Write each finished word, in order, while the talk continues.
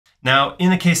Now, in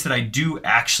the case that I do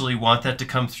actually want that to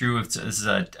come through, if it's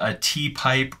a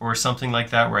T-pipe or something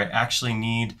like that, where I actually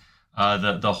need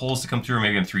the holes to come through, or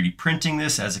maybe I'm 3D printing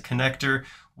this as a connector,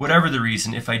 whatever the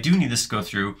reason, if I do need this to go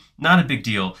through, not a big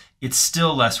deal. It's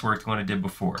still less work than what I did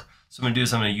before. So what I'm going to do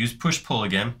is I'm going to use push-pull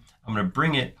again. I'm going to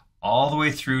bring it all the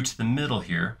way through to the middle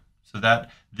here, so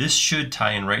that this should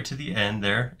tie in right to the end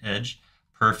there, edge.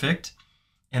 Perfect.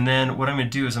 And then what I'm going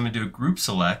to do is I'm going to do a group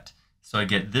select. So I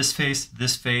get this face,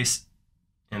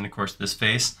 and of course this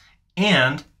face.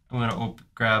 And I'm going to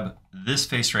grab this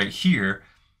face right here.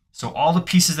 So all the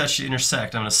pieces that should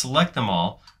intersect, I'm going to select them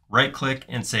all, right click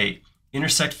and say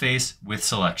intersect face with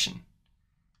selection.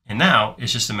 And now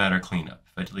it's just a matter of cleanup.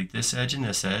 If I delete this edge, and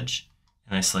I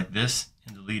select this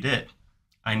and delete it,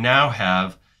 I now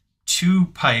have two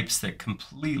pipes that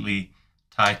completely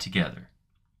tie together.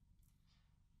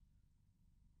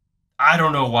 I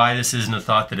don't know why this isn't a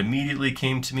thought that immediately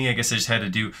came to me. I guess I just had to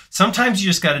do, sometimes you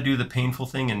just got to do the painful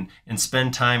thing and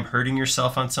spend time hurting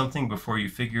yourself on something before you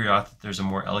figure out that there's a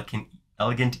more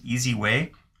elegant, easy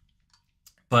way.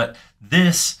 But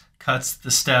this cuts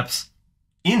the steps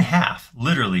in half,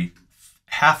 literally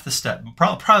half the step,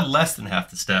 probably less than half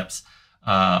the steps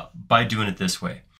by doing it this way.